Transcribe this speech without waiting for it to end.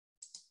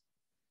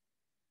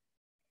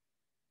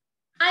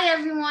Hi,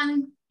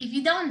 everyone. If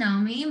you don't know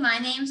me, my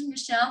name is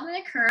Michelle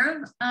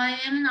McCurve. I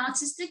am an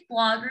autistic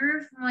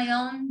blogger for my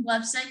own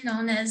website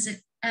known as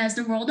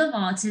The World of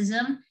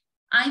Autism.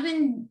 I've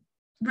been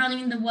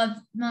running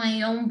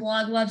my own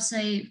blog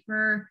website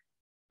for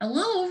a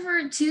little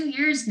over 2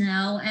 years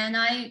now, and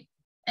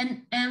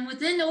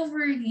within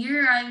over a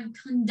year, I've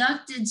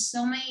conducted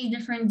so many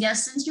different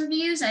guest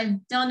interviews.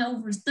 I've done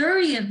over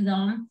 30 of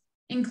them,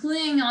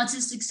 including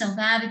autistic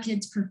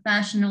self-advocates,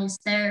 professionals,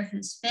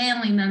 therapists,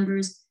 family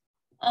members,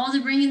 all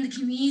to bring in the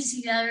communities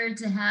together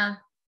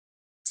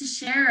to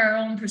share our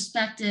own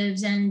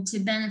perspectives and to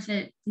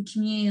benefit the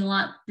community a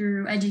lot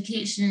through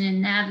education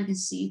and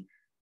advocacy.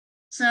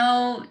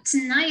 So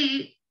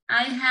tonight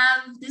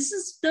this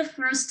is the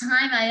first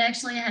time I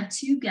actually have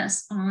two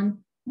guests on.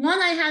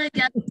 One, I had a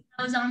guest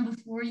that was on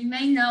before, you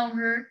may know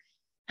her,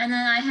 and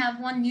then I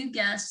have one new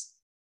guest.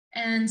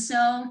 And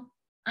so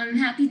I'm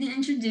happy to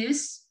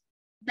introduce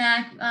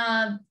back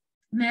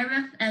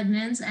Maribeth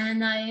Edmunds,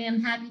 and I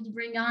am happy to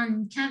bring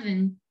on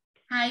Kevin.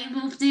 How are you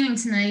both doing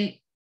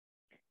tonight?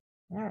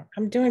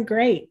 I'm doing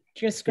great.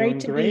 Just great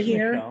to be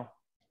here. Michelle.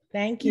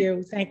 Thank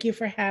you. Thank you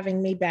for having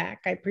me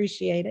back. I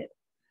appreciate it.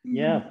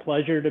 Yeah,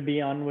 pleasure to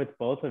be on with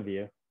both of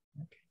you.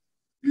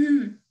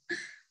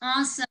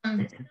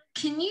 Awesome.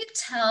 Can you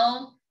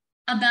tell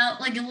about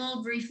a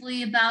little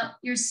briefly about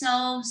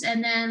yourselves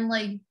and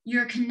then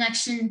your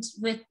connection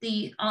with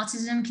the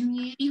autism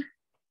community?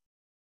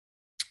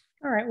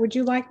 All right. Would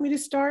you like me to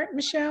start,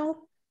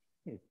 Michelle?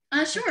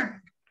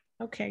 Sure.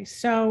 Okay.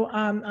 So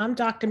I'm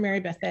Dr.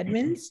 Maribeth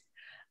Edmunds.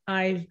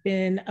 I've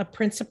been a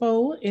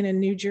principal in a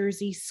New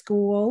Jersey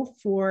school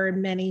for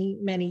many,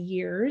 many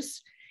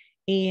years.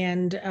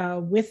 And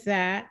with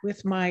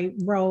my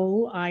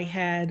role, I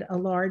had a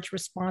large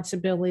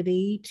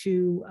responsibility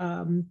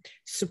to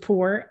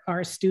support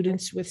our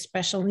students with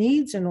special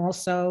needs and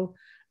also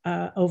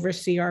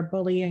oversee our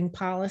bullying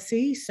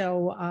policy.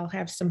 So I'll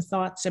have some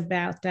thoughts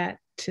about that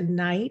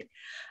tonight.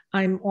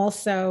 I'm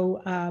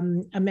also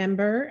a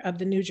member of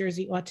the New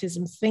Jersey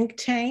Autism Think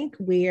Tank,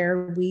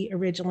 where we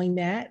originally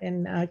met,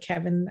 and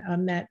Kevin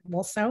met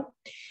also.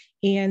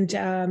 And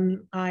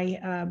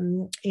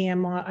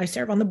I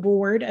serve on the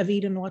board of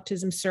Eden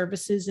Autism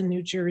Services in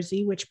New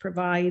Jersey, which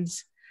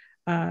provides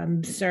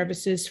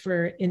services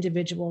for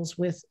individuals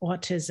with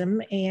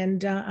autism.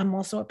 And I'm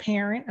also a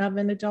parent of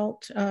an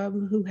adult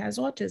who has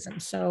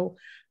autism. So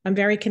I'm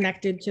very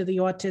connected to the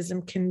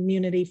autism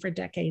community for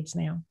decades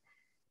now.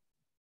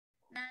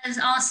 That is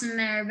awesome,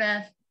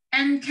 Maribeth.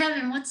 And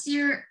Kevin, tell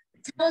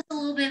us a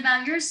little bit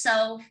about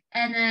yourself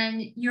and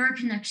then your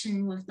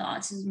connection with the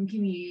autism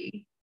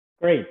community.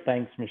 Great,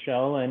 thanks,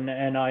 Michelle.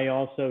 And I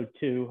also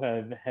too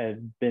have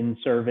been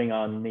serving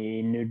on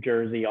the New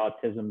Jersey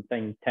Autism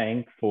Think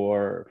Tank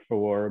for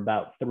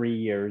about 3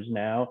 years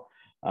now,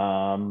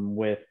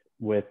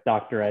 with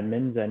Dr.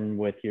 Edmunds and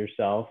with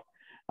yourself.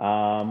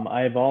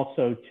 I've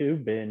also too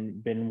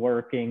been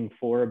working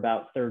for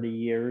about 30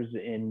 years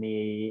in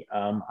the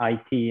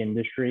IT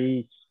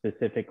industry,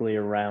 specifically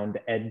around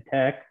ed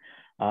tech.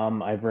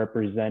 I've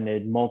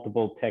represented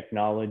multiple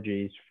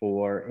technologies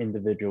for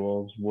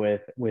individuals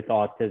with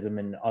autism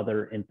and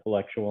other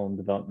intellectual and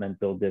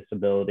developmental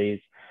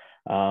disabilities.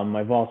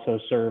 I've also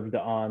served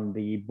on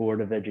the Board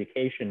of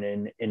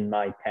Education in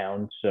my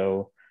town,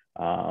 so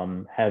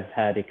have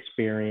had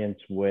experience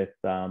with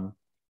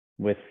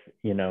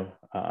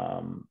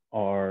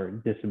our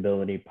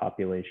disability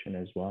population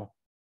as well.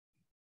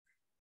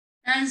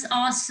 That is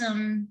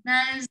awesome.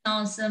 That is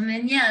awesome.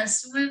 And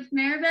yes, with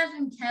Maribeth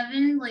and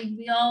Kevin,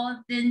 we all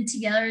have been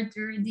together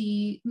through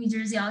the New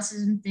Jersey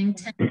Autism Think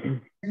Tank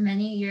for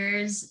many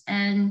years,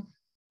 and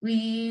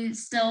we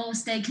still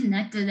stay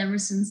connected ever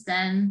since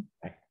then.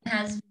 It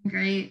has been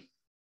great.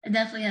 It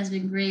definitely has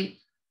been great.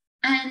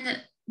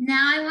 And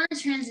now I want to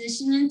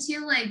transition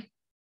into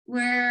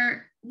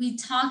where we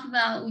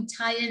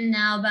tie in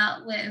now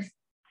about with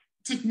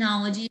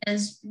technology,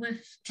 as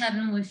with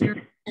Kevin, with your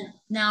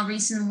now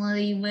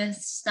recently with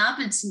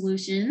Stop It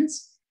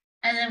Solutions,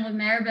 and then with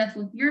Maribeth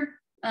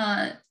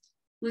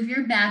with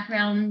your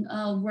background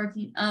of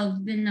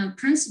being a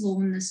principal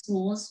in the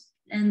schools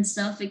and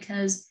stuff,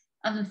 because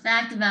of the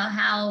fact about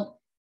how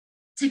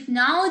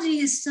technology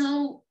is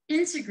so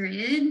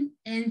integrated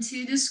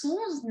into the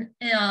schools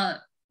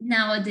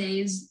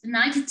nowadays. And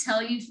I could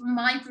tell you from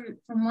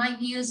my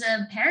view as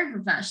a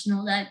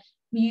paraprofessional that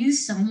we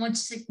use so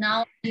much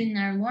technology in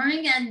our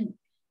learning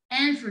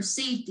and for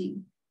safety.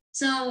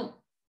 So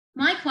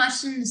my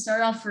question to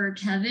start off for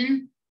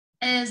Kevin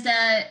is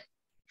that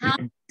how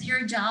is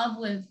your job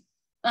with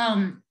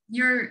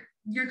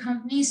your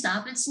company,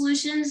 Stop It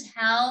Solutions,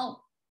 how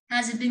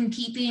has it been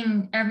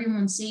keeping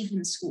everyone safe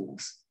in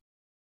schools?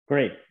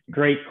 Great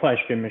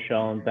question,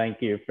 Michelle, and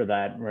thank you for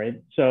that.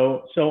 Right.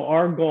 So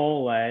our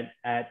goal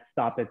at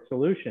Stop It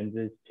Solutions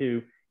is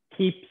to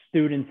keep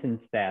students and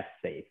staff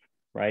safe.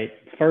 Right.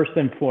 First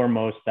and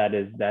foremost, that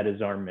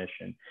is our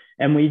mission.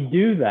 And we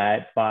do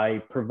that by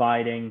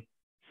providing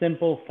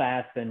simple,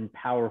 fast, and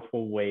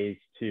powerful ways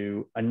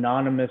to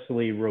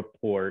anonymously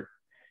report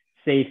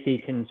safety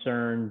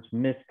concerns,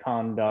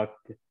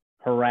 misconduct,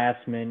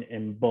 harassment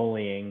and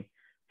bullying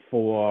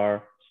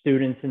for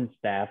students and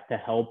staff to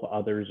help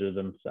others or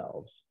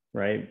themselves,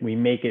 right? We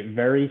make it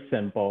very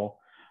simple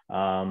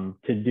to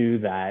do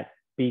that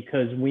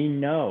because we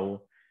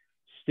know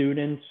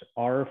students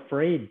are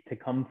afraid to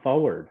come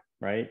forward,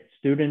 right?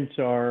 Students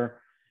are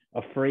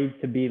afraid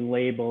to be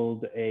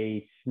labeled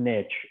a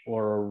snitch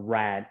or a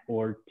rat,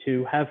 or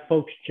to have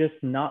folks just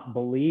not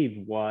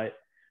believe what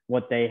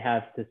they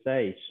have to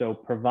say. So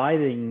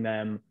providing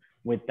them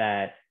with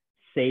that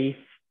safe,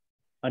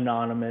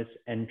 anonymous,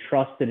 and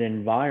trusted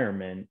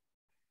environment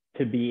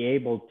to be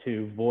able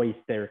to voice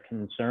their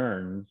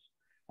concerns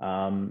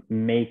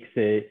makes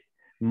it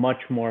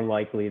much more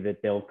likely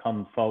that they'll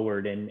come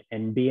forward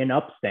and be an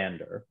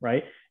upstander,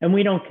 right? And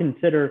we don't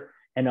consider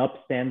an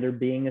upstander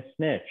being a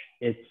snitch.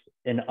 It's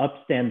an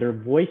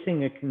upstander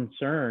voicing a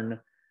concern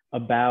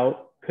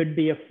about, could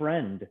be a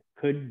friend,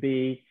 could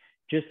be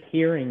just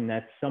hearing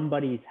that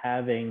somebody's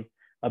having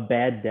a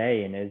bad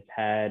day and has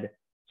had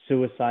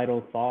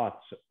suicidal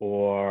thoughts,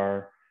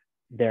 or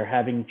they're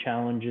having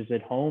challenges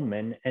at home,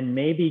 and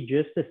maybe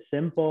just a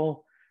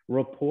simple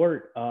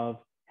report of,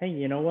 hey,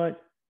 you know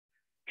what?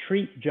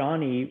 Treat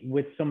Johnny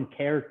with some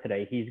care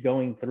today. He's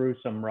going through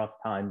some rough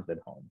times at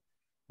home,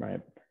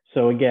 right?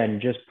 So again,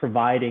 just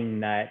providing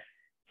that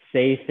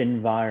safe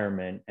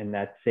environment and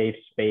that safe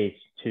space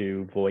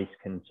to voice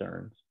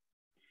concerns.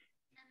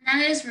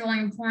 That is really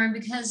important,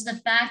 because the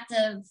fact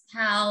of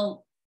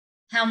how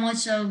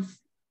much of,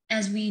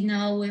 as we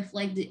know, with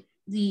like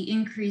the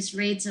increased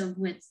rates of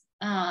with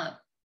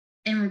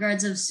in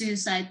regards of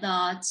suicide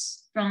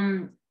thoughts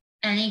from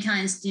any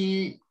kind of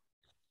student,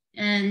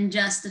 and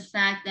just the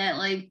fact that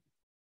like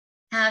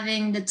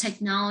having the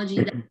technology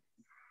that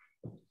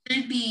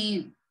should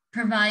be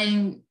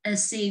providing a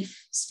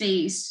safe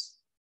space,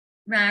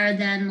 rather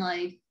than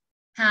like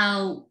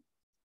how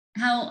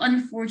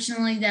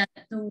unfortunately that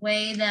the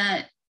way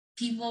that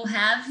people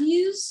have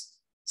used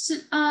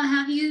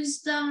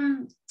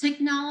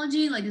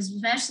technology, like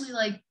especially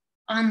like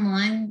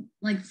online,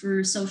 like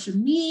for social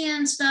media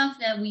and stuff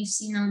that we've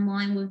seen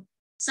online with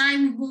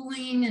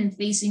cyberbullying and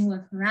facing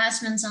with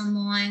harassments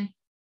online.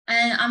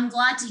 And I'm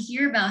glad to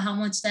hear about how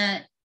much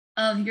that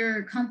of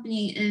your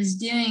company is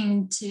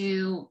doing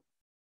to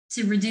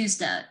reduce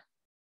that.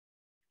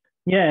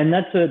 Yeah, and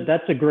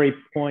that's a great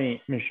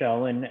point,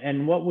 Michelle.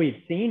 And what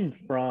we've seen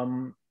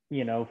from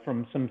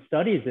some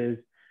studies is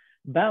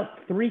about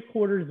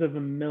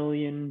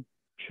 750,000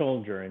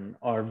 children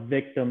are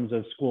victims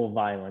of school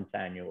violence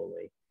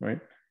annually, right?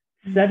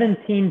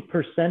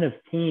 17% of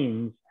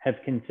teens have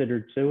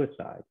considered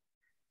suicide.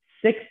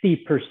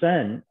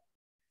 60%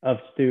 of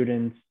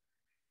students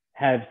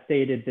have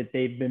stated that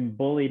they've been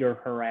bullied or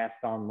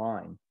harassed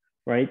online,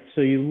 right?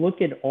 So you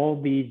look at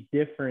all these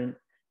different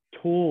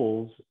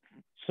tools,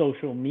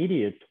 social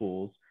media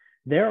tools,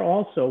 they're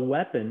also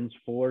weapons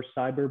for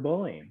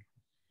cyberbullying,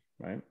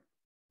 right?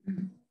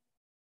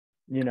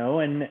 You know,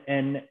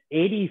 and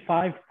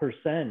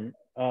 85%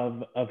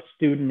 of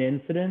student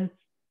incidents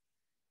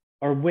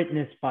are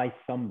witnessed by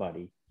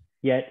somebody,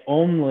 yet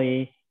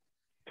only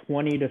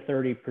 20 to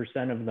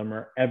 30% of them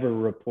are ever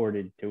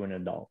reported to an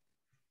adult,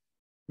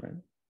 right?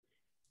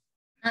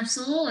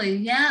 Absolutely.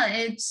 Yeah,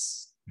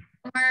 it's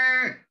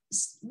where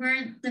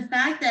the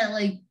fact that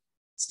like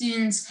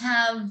students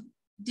have,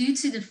 due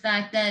to the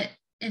fact that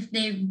if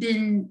they've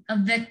been a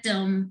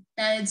victim,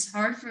 that it's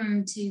hard for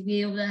them to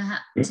be able to have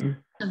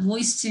a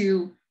voice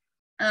to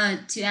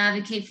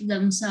advocate for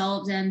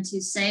themselves and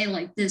to say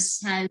like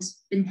this has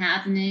been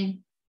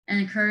happening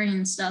and occurring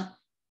and stuff.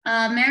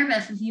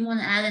 Maribeth, if you want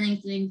to add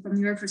anything from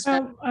your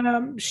perspective.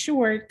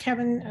 Sure.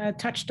 Kevin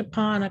touched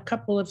upon a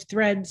couple of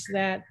threads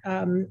that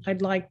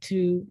I'd like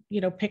to,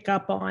 pick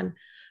up on.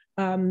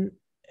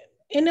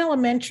 In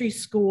elementary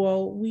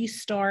school, we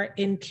start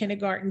in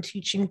kindergarten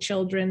teaching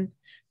children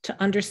to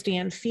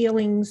understand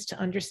feelings, to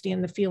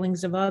understand the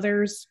feelings of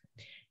others,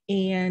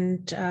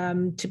 and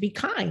to be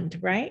kind,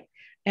 right?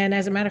 And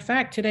as a matter of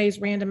fact, today's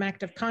Random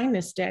Act of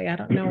Kindness Day. I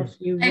don't know if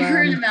you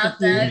heard about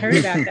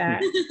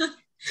that.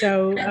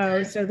 So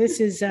this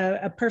is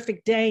a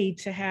perfect day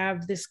to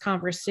have this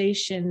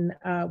conversation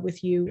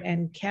with you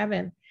and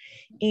Kevin.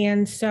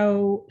 And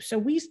so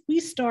we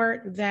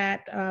start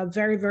that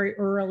very, very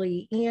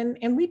early,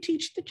 and we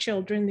teach the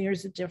children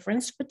there's a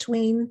difference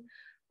between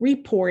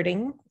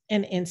reporting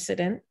an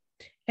incident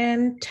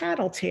and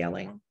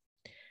tattletaling.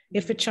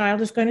 If a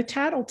child is going to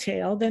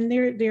tattletale, then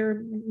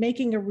they're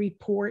making a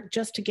report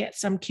just to get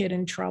some kid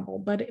in trouble.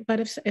 But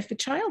if a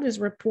child is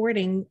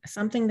reporting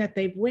something that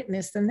they've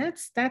witnessed, then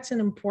that's an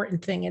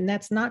important thing, and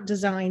that's not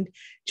designed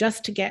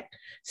just to get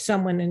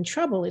someone in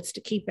trouble. It's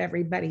to keep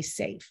everybody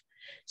safe.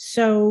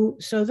 So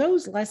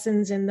those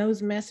lessons and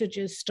those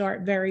messages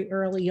start very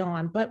early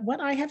on. But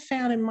what I have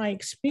found in my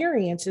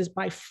experience is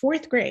by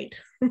fourth grade,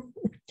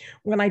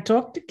 when I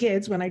talk to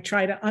kids, when I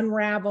try to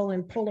unravel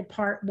and pull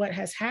apart what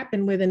has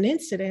happened with an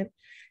incident,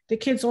 the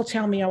kids will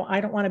tell me, oh,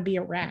 I don't want to be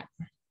a rat.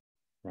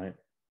 Right.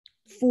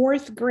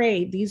 Fourth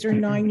grade, these are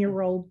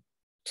 9-year-old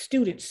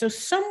students. So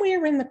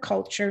somewhere in the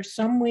culture,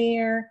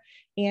 somewhere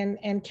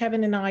And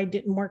Kevin and I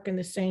didn't work in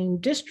the same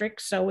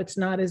district, so it's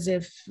not as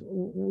if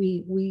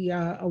we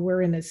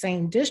were in the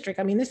same district.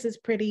 I mean, this is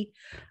pretty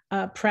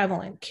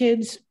prevalent.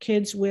 Kids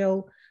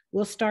will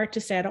start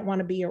to say, I don't want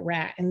to be a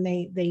rat, and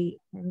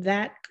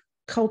that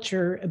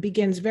culture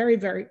begins very,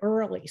 very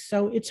early.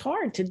 So it's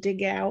hard to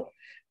dig out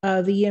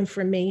the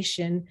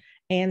information,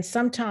 and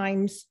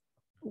sometimes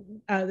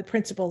the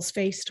principal's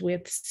faced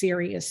with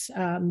serious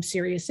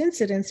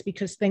incidents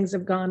because things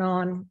have gone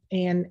on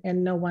and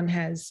no one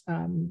has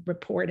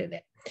reported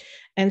it.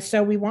 And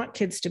so we want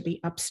kids to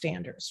be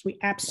upstanders. We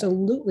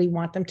absolutely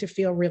want them to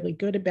feel really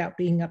good about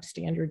being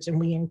upstanders, and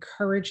we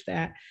encourage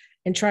that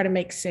and try to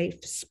make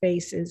safe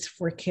spaces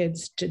for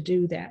kids to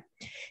do that.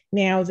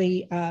 Now,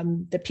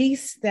 the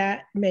piece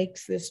that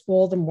makes this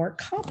all the more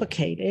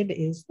complicated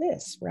is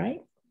this,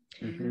 right?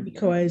 Mm-hmm.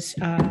 Because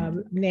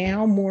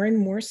now more and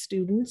more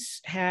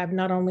students have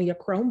not only a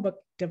Chromebook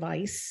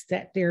device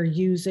that they're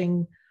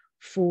using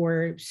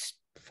for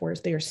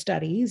their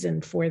studies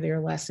and for their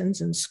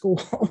lessons in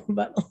school,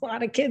 but a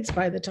lot of kids,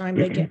 by the time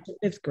they get to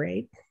 5th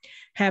grade,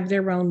 have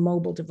their own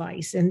mobile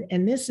device.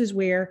 And this is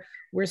where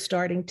we're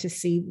starting to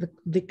see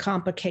the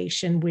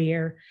complication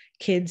where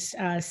kids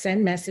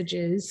send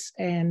messages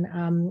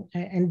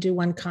and do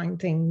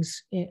unkind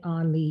things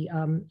on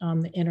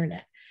the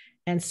internet.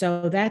 And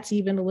so that's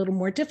even a little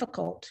more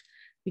difficult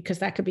because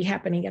that could be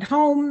happening at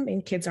home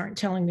and kids aren't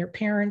telling their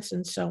parents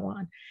and so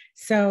on.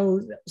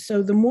 So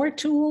the more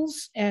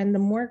tools and the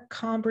more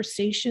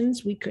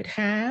conversations we could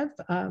have,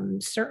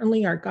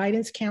 certainly our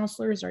guidance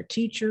counselors, our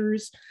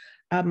teachers,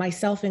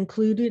 myself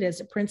included as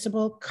a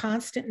principal,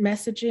 constant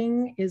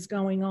messaging is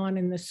going on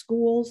in the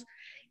schools,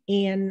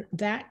 and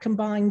that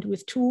combined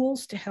with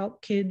tools to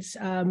help kids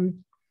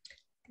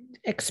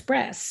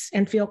express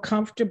and feel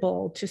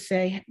comfortable to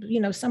say,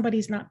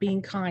 somebody's not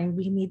being kind,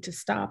 we need to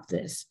stop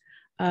this,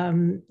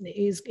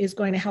 is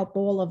going to help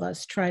all of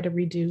us try to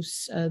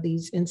reduce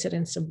these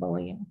incidents of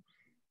bullying.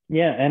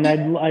 Yeah, and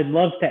I'd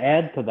love to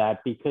add to that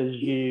because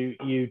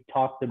you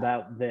talked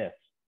about this,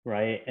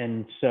 right?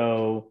 And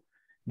so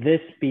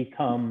this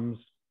becomes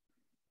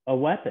a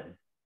weapon,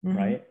 mm-hmm.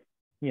 right?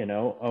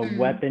 A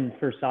weapon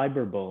for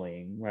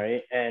cyberbullying,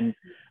 right? And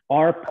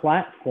our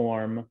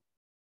platform,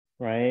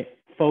 right,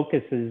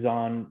 focuses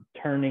on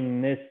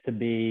turning this to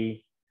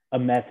be a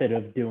method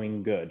of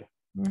doing good,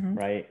 mm-hmm.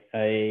 right?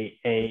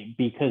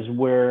 Because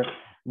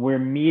we're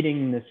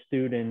meeting the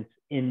students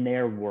in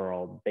their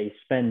world. They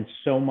spend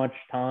so much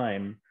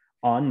time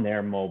on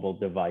their mobile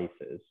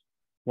devices.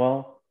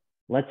 Well,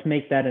 let's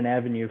make that an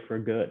avenue for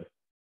good.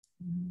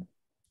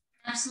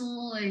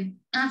 Absolutely.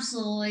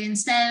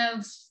 Instead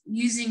of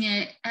using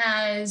it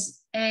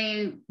as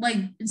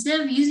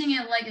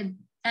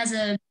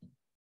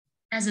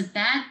as a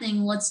bad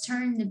thing, let's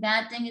turn the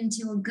bad thing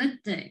into a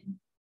good thing.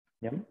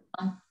 Yep.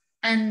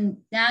 And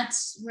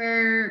that's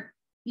where,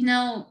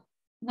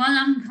 what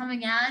I'm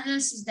coming out of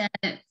this is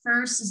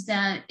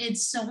that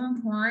it's so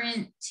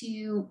important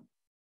to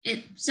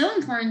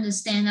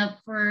stand up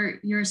for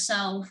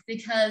yourself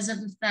because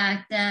of the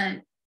fact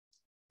that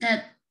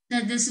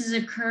this is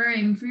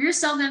occurring for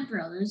yourself and for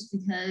others,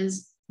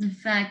 because the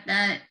fact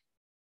that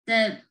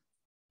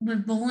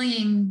with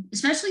bullying,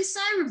 especially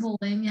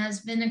cyberbullying,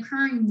 has been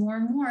occurring more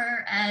and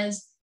more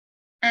as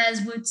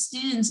with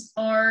students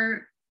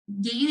are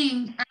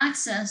gaining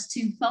access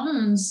to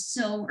phones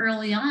so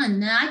early on.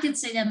 And I could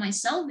say that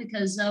myself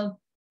because of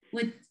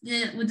with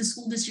the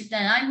school district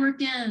that I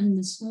work in and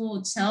the school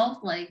itself,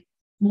 like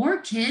more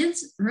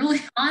kids early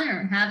on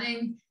are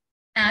having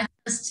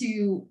access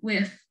to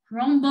with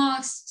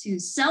Chromebooks to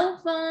cell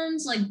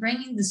phones, like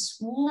bringing to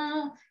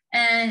school,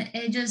 and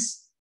it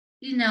just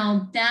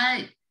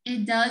that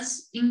it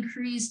does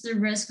increase the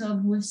risk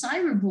of with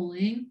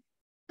cyberbullying,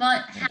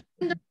 but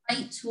having the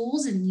right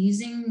tools and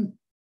using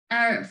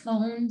our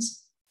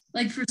phones,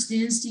 like for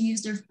students to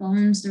use their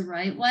phones the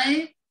right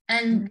way,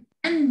 and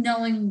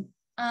knowing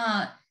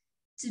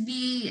to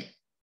be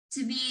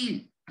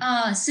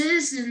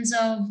citizens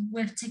of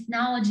with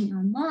technology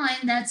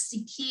online, that's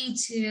the key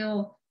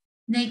to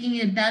making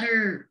it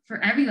better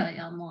for everybody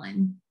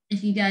online.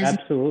 If you guys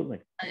absolutely.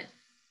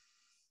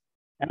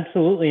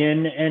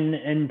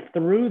 And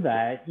through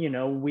that,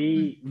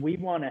 we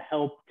want to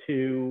help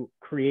to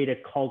create a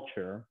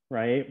culture,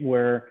 right,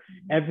 where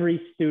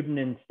every student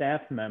and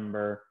staff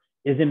member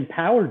is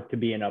empowered to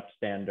be an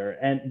upstander,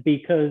 and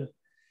because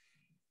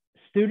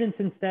students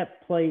and staff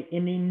play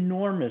an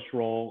enormous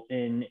role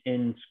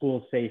in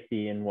school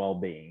safety and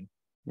well-being,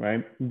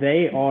 right?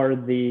 They are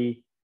the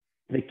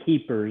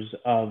keepers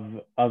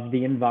of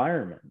the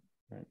environment,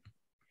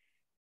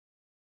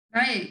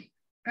 right.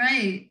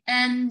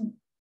 And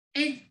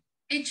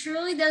it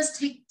truly does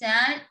take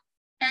that,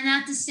 and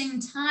at the same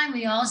time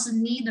we also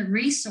need the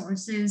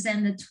resources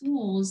and the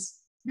tools.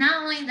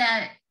 Not only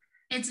that,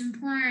 it's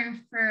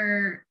important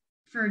for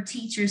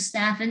teachers,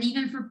 staff, and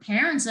even for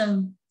parents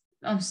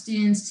of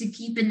students to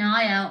keep an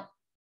eye out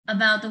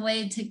about the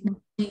way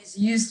technology is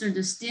used through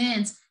the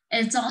students.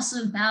 It's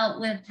also about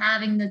with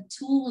having the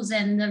tools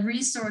and the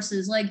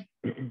resources, like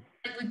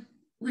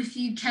with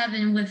you,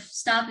 Kevin, with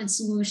Stop It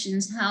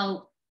Solutions,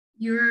 how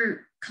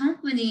your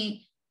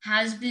company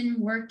has been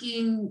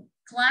working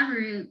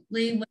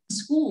collaboratively with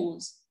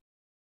schools.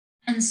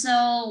 And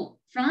so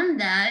from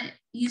that,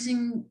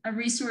 using a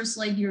resource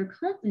like your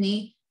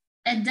company,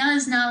 it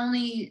does not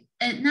only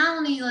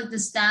like the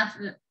staff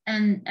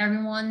and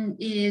everyone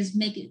is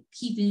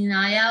keeping an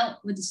eye out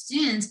with the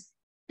students.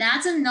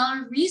 That's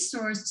another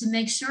resource to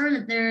make sure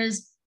that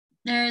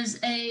there's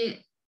a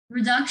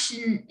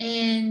reduction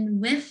in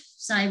with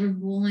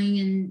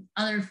cyberbullying and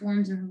other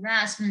forms of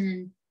harassment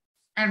and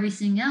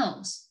everything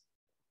else.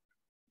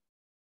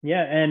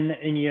 Yeah,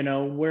 and you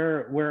know,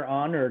 we're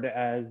honored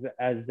as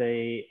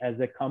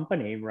a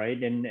company,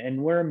 right?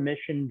 And we're a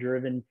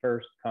mission-driven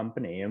first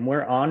company, and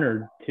we're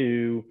honored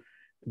to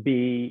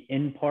be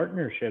in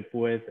partnership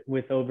with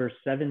over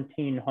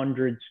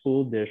 1,700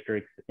 school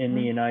districts in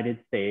the United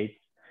States,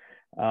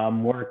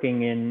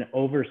 working in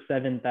over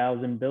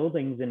 7,000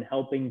 buildings and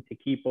helping to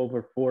keep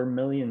over 4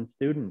 million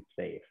students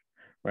safe,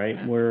 right?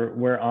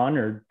 We're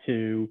honored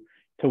to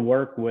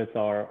work with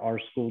our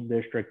school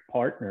district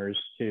partners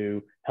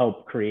to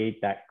help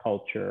create that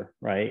culture,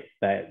 right?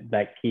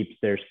 That keeps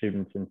their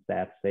students and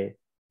staff safe.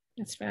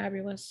 That's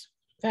fabulous.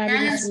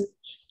 Fabulous.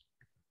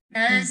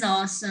 That is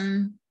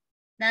awesome.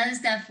 That is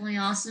definitely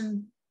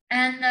awesome.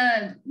 And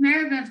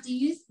Maribeth, do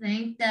you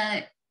think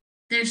that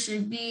there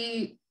should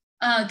be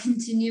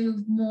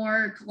continue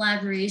more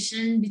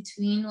collaboration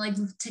between like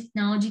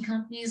technology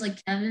companies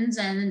like Kevin's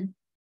and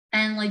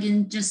like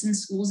in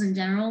schools in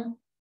general?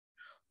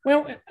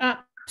 Well,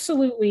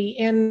 absolutely.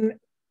 And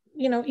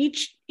you know,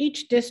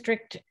 each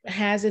district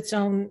has its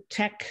own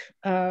tech.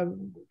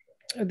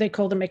 They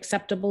call them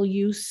acceptable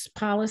use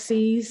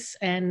policies,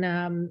 and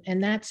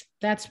that's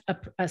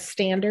a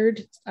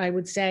standard, I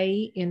would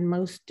say, in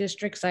most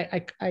districts.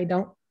 I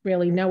don't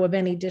really know of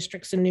any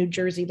districts in New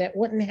Jersey that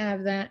wouldn't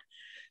have that.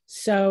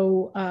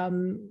 So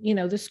you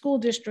know, the school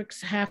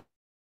districts have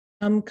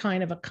some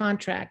kind of a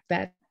contract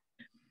that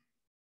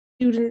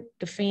student,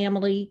 the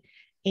family,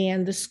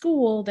 and the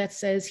school that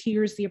says,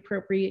 here's the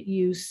appropriate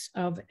use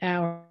of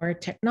our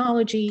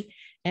technology,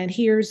 and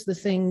here's the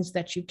things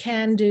that you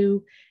can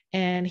do,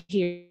 and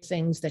here's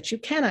things that you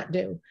cannot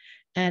do.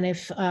 And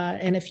if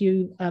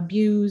you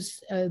abuse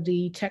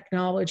the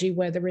technology,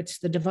 whether it's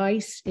the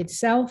device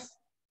itself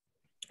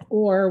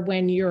or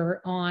when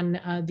you're on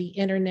the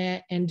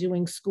internet and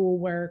doing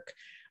schoolwork,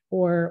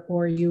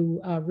 or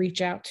you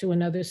reach out to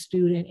another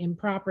student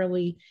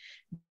improperly,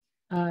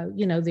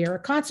 you know, there are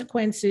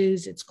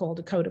consequences. It's called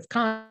a code of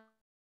conduct.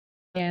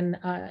 And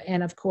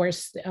of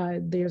course,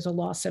 there's a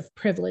loss of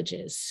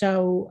privileges.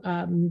 So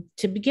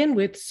to begin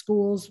with,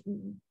 schools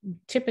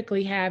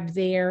typically have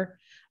their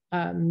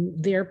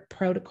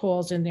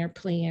protocols and their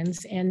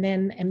plans, and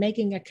then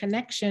making a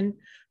connection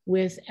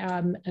with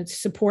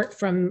support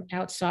from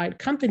outside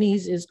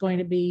companies is going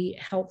to be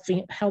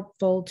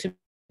helpful to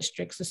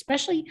districts,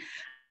 especially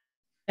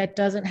that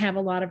doesn't have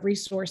a lot of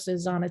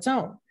resources on its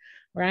own.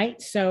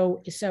 Right.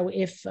 So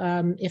if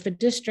a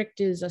district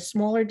is a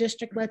smaller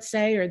district, let's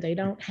say, or they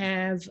don't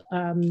have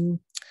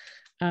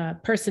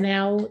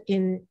personnel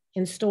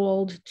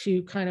installed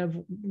to kind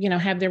of, you know,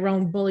 have their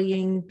own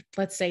bullying,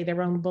 let's say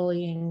their own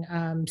bullying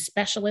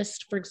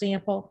specialist, for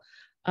example,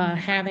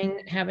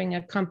 having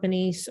a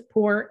company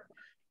support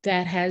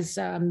that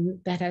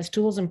has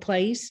tools in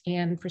place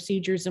and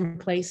procedures in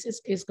place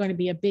is going to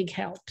be a big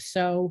help.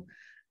 So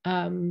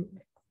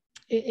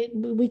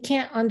we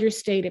can't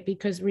understate it,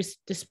 because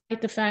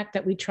despite the fact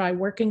that we try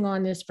working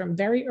on this from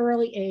very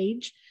early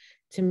age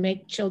to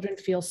make children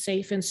feel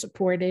safe and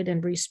supported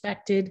and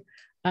respected,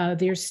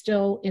 there's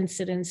still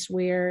incidents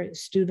where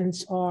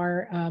students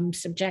are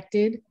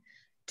subjected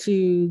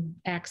to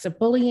acts of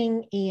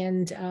bullying,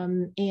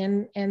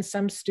 and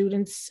some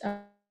students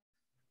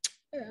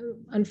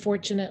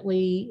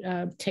unfortunately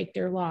take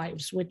their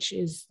lives, which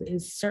is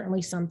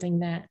certainly something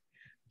that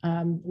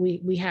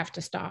we have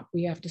to stop.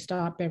 We have to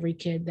stop every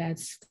kid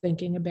that's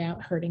thinking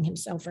about hurting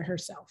himself or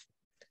herself.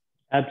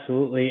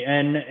 Absolutely.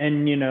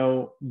 And you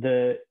know,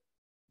 the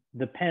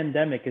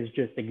pandemic has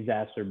just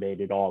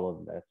exacerbated all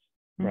of this,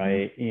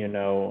 right? You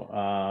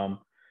know,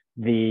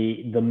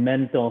 the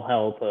mental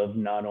health of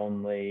not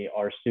only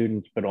our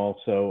students, but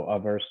also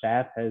of our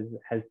staff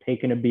has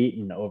taken a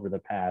beating over the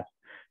past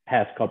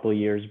couple of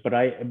years. But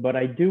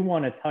I do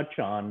want to touch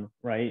on,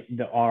 right,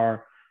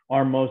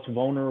 our most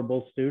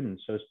vulnerable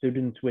students, so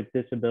students with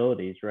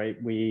disabilities, right?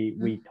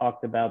 We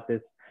talked about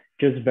this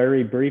just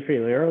very briefly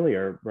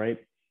earlier, right?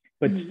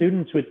 But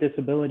students with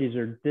disabilities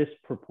are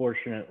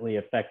disproportionately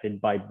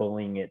affected by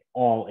bullying at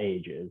all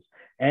ages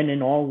and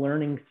in all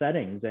learning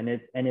settings. And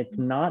it's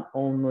not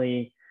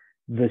only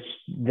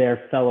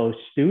their fellow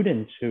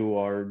students who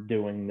are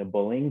doing the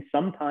bullying.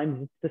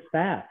 Sometimes it's the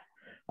staff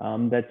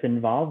that's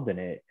involved in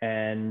it.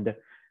 And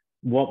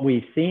what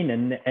we've seen,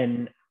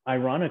 and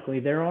ironically,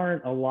 there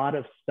aren't a lot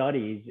of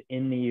studies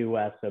in the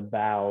US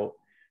about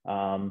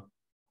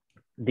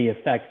the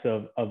effects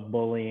of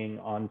bullying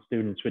on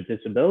students with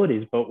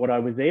disabilities. But what I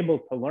was able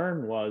to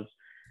learn was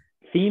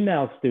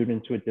female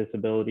students with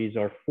disabilities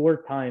are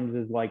 4 times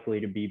as likely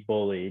to be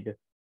bullied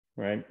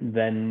right,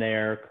 than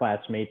their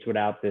classmates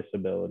without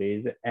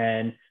disabilities.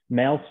 And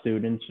male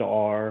students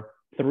are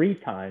 3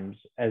 times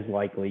as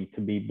likely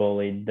to be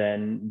bullied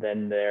than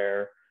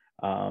their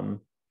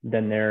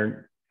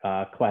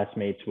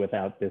classmates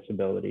without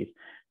disabilities.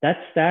 That's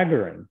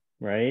staggering,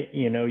 right?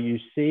 You know, you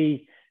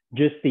see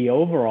just the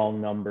overall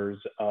numbers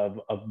of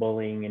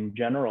bullying in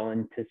general,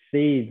 and to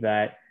see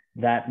that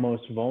that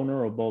most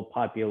vulnerable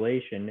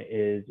population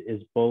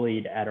is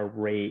bullied at a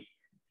rate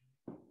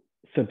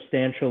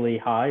substantially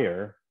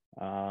higher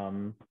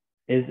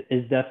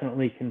is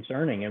definitely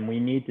concerning. And we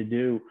need to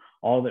do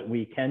all that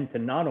we can to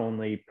not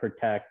only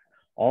protect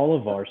all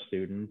of our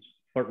students,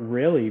 but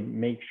really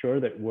make sure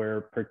that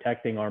we're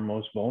protecting our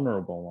most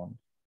vulnerable ones.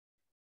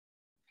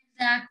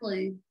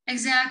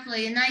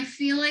 Exactly. And I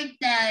feel like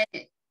that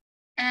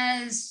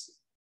as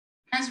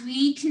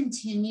we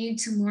continue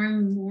to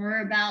learn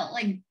more about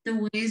like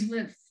the ways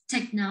with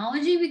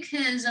technology,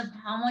 because of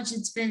how much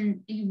it's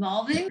been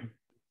evolving,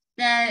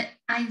 that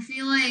I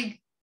feel like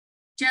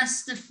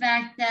just the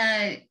fact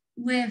that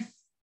with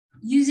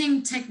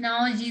using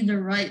technology the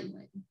right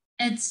way,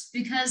 it's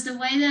because the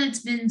way that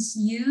it's been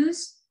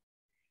used,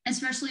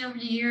 especially over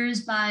the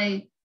years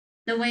by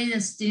the way the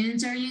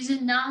students are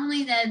using, not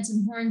only that it's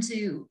important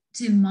to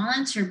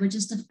monitor, but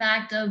just the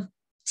fact of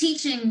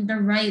teaching the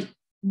right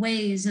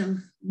ways of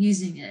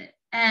using it.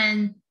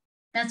 And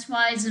that's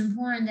why it's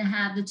important to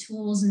have the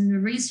tools and the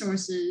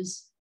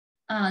resources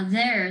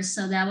there,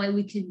 so that way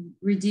we could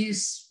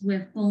reduce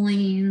with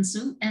bullying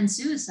and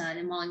suicide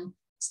among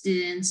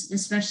students,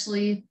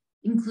 especially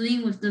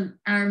including with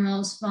our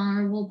most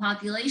vulnerable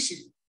population.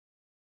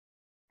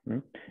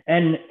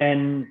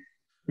 And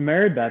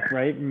Maribeth,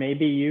 right?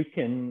 Maybe you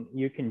can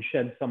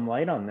shed some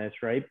light on this,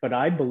 right? But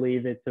I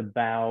believe it's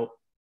about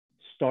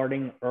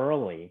starting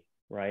early,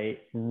 right?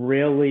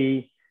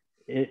 Really,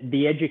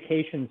 the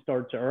education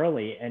starts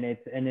early, and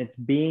it's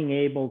being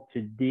able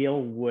to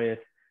deal with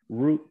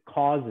root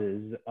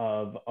causes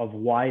of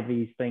why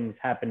these things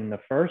happen in the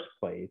first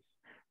place,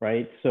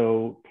 right?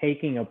 So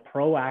taking a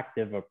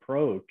proactive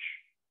approach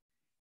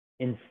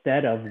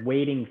instead of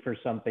waiting for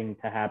something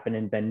to happen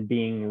and then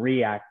being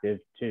reactive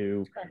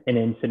to an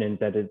incident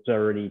that has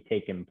already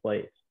taken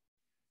place.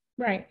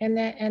 Right, and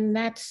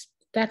that's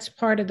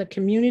part of the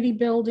community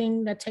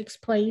building that takes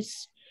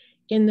place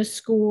in the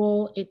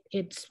school.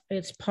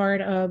 It's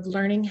part of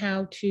learning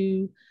how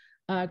to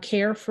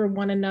care for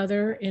one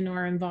another in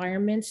our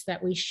environments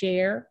that we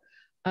share.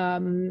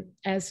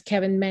 As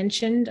Kevin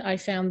mentioned, I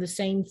found the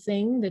same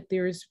thing, that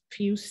there's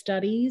few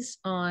studies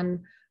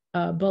on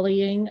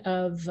bullying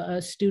of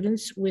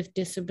students with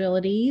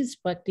disabilities,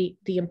 but the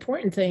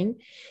important thing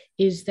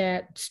is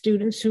that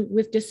students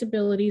with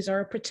disabilities are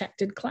a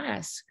protected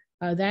class.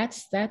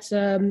 That's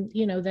a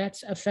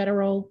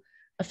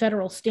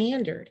federal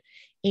standard.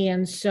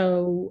 And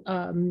so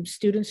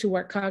students who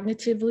are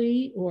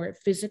cognitively or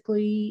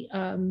physically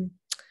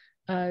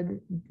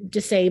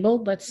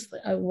disabled,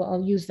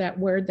 I'll use that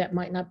word, that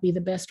might not be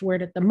the best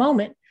word at the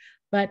moment,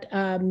 but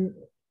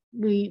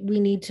we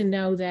need to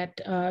know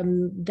that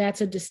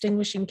that's a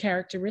distinguishing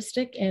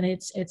characteristic, and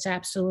it's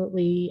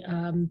absolutely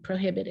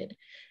prohibited.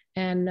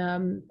 And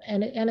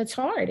it's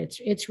hard.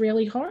 It's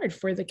really hard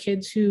for the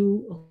kids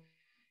who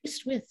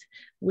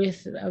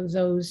with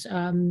those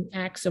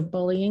acts of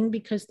bullying,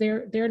 because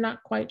they're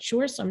not quite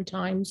sure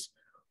sometimes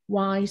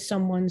why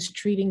someone's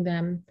treating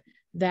them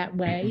that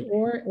way,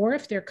 or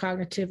if they're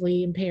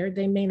cognitively impaired,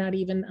 they may not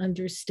even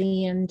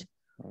understand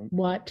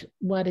what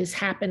is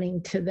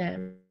happening to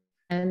them.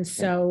 And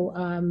so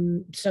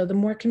the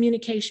more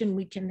communication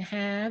we can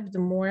have, the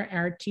more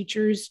our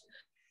teachers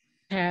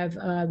have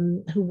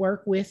who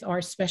work with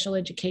our special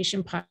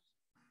education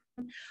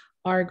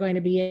are going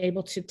to be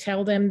able to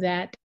tell them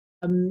that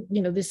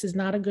this is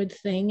not a good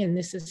thing, and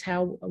this is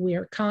how we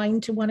are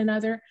kind to one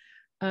another.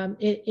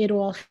 It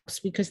all helps,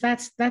 because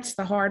that's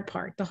the hard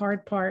part. The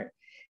hard part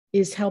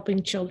is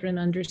helping children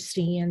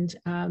understand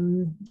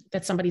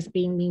that somebody's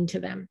being mean to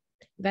them.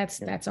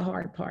 That's a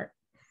hard part.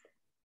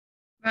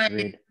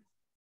 Right.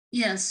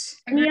 Yes.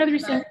 And the other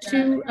thing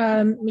too,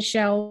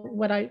 Michelle,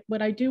 what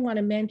I do want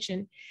to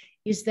mention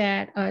is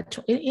that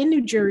in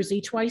New Jersey,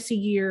 twice a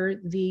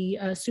year, the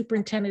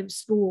superintendent of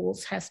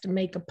schools has to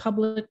make a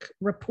public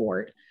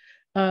report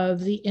of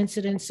the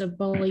incidents of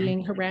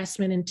bullying,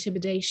 harassment,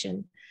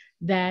 intimidation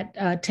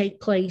that take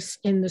place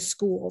in the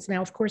schools.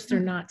 Now, of course, they're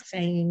not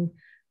saying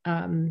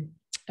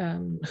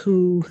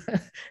who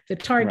the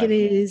target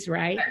is,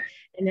 right?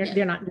 And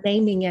they're not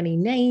naming any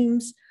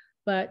names,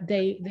 but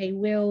they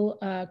will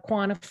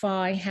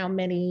quantify how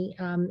many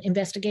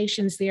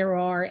investigations there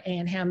are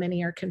and how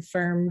many are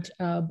confirmed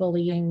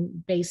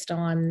bullying based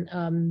on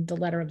the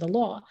letter of the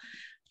law.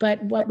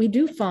 But what we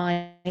do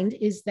find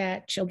is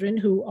that children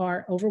who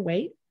are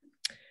overweight,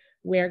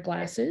 wear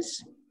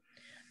glasses,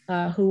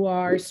 who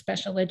are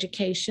special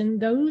education,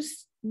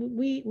 those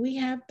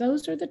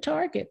are the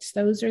targets.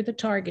 Those are the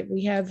target.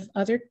 We have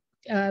other,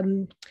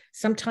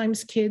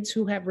 sometimes kids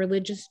who have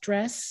religious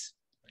dress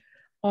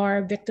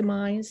are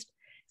victimized.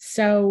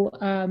 So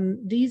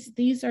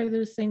these are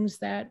the things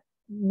that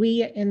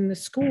we in the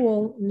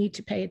school need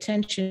to pay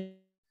attention,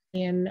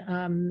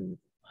 and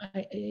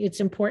it's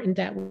important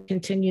that we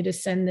continue to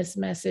send this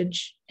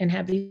message and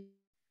have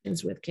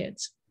these with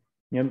kids.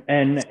 Yep.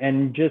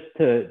 And just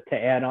to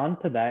add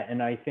on to that,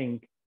 and I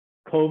think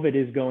COVID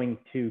is going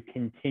to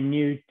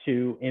continue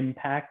to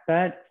impact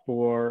that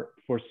for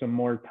some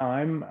more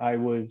time. I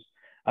was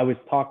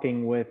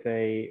talking with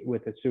a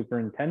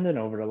superintendent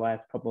over the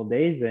last couple of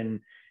days, and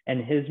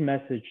his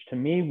message to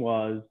me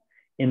was,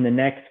 in the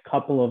next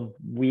couple of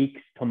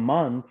weeks to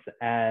months,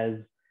 as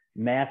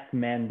mask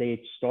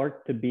mandates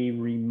start to be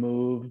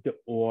removed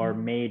or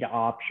made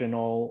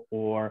optional,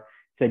 or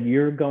said,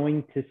 you're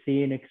going to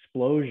see an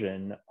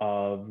explosion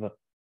of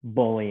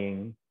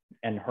bullying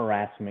and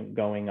harassment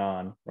going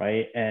on,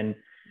 right? And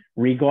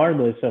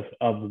regardless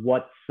of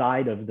what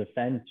side of the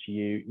fence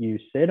you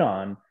sit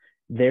on,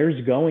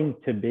 there's going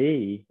to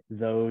be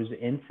those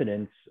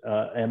incidents,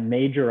 a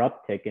major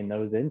uptick in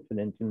those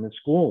incidents in the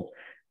schools.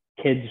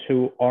 Kids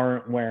who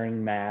aren't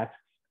wearing masks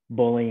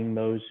bullying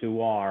those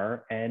who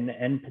are,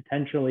 and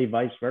potentially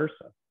vice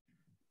versa.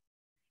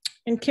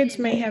 And kids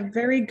may have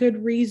very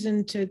good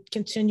reason to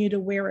continue to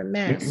wear a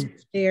mask.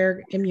 If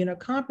they're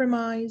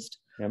immunocompromised,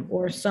 yep,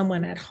 or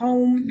someone at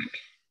home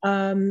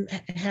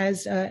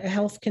has a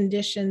health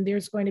condition,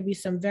 there's going to be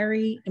some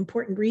very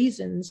important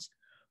reasons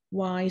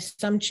why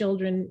some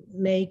children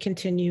may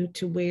continue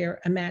to wear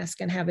a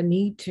mask and have a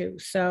need to.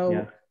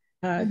 So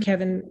yeah,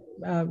 Kevin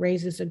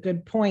raises a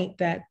good point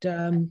that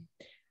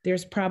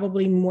there's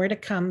probably more to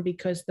come,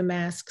 because the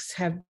masks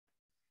have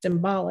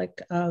symbolic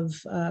of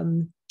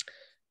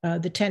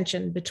the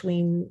tension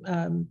between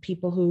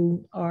people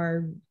who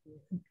are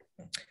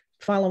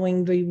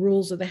following the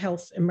rules of the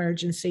health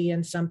emergency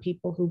and some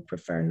people who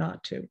prefer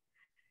not to.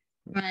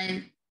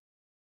 Right.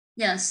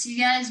 Yes, you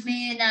guys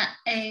made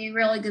a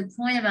really good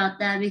point about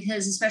that,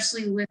 because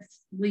especially with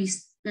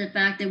the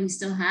fact that we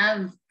still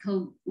have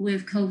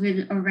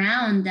COVID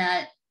around,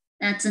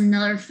 that's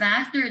another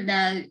factor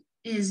that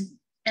is,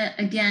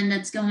 again,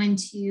 that's going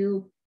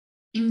to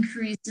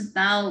increase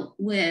about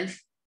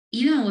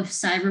even with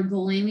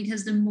cyberbullying,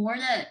 because the more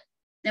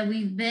that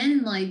we've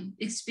been like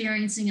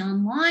experiencing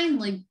online,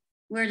 like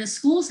where the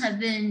schools have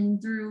been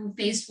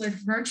faced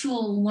with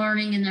virtual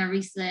learning and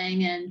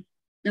everything, and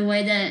the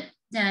way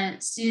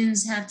that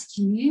students have to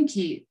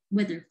communicate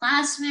with their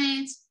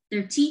classmates,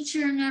 their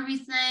teacher and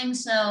everything.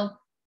 So,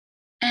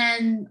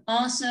 and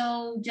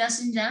also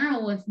just in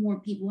general, with more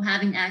people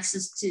having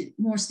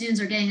more students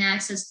are getting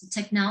access to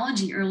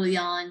technology early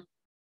on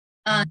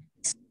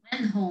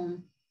and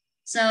home.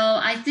 So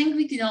I think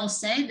we could all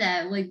say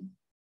that like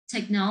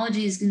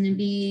technology is going to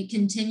be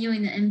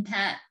continuing to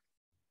impact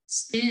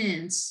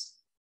students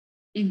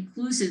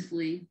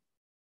inclusively.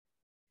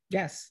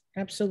 Yes,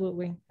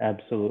 absolutely.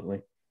 Absolutely.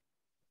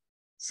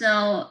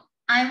 So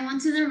I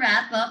wanted to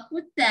wrap up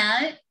with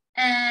that,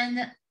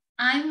 and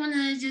I want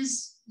to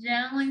just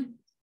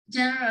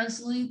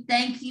generously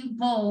thank you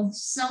both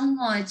so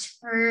much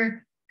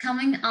for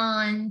coming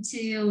on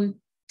to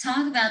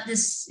talk about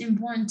this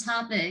important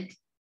topic,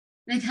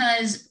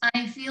 because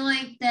I feel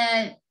like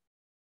that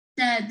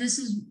this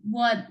is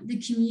what the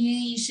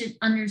community should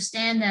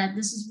understand, that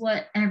this is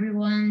what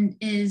everyone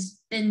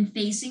is been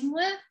facing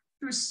with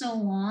for so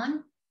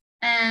long,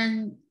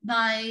 and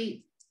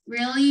by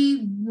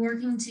really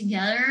working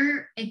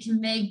together, it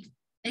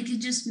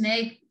could just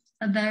make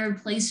a better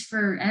place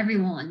for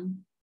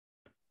everyone.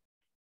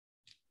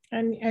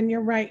 And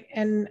you're right.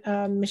 And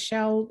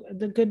Michelle,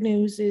 the good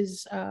news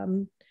is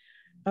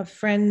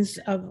Friends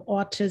of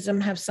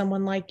Autism have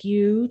someone like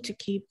you to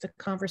keep the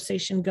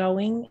conversation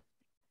going,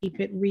 keep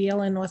it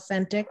real and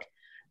authentic,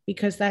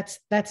 because that's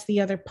the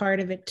other part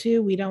of it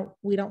too. We don't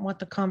want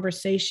the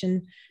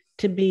conversation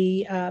to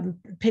be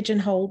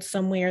pigeonholed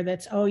somewhere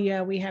that's, oh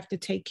yeah, we have to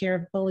take care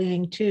of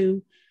bullying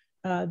too.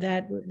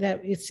 That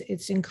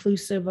it's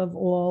inclusive of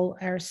all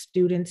our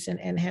students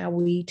and how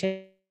we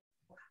take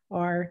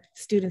our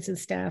students and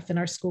staff in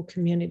our school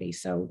community.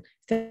 So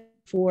thank you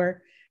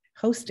for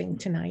hosting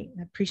tonight.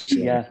 I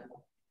appreciate it.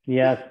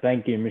 Yes,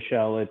 thank you,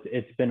 Michelle.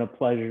 It's been a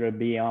pleasure to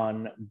be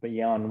on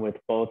with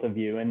both of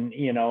you. And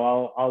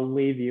I'll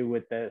leave you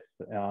with this.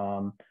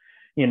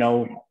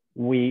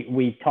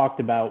 We talked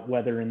about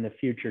whether in the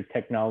future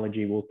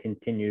technology will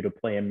continue to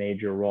play a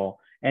major role,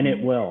 and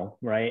it will,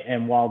 right?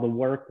 And while the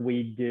work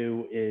we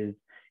do is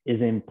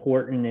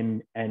important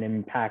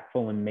and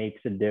impactful and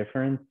makes a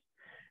difference,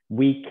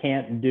 we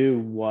can't do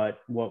what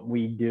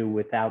we do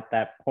without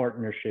that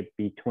partnership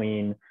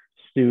between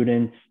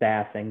students,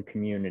 staff, and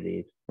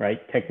communities, right?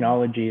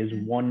 Technology is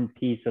one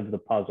piece of the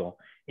puzzle,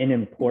 an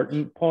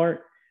important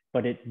part,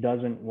 but it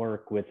doesn't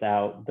work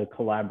without the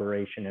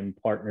collaboration and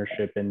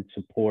partnership and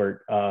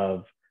support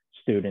of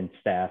students,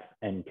 staff,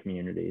 and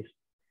communities.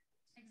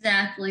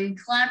 Exactly.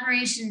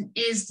 Collaboration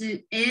is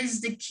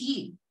the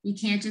key. You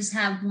can't just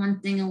have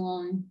one thing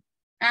alone.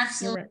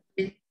 Absolutely.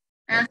 Right.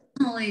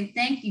 Absolutely.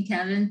 Thank you,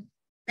 Kevin.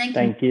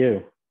 Thank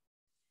you.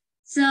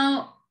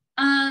 So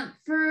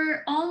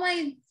for all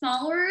my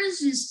followers,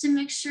 just to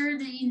make sure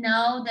that you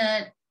know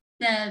that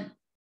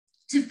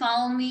to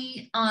follow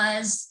me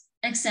as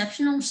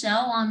Exceptional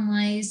Shell on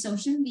my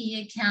social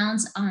media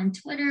accounts on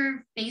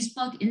Twitter,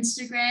 Facebook,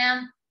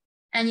 Instagram.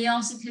 And you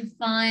also could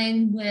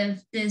find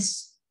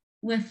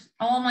with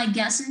all my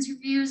guest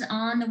interviews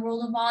on the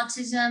world of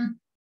autism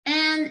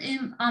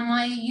and on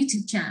my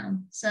YouTube channel.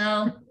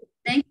 So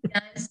thank you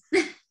guys.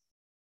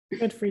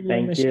 Good for you,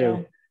 Thank Michelle.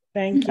 you.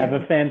 Thank you. Have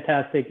a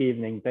fantastic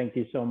evening. Thank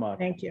you so much.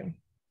 Thank you.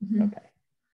 Okay.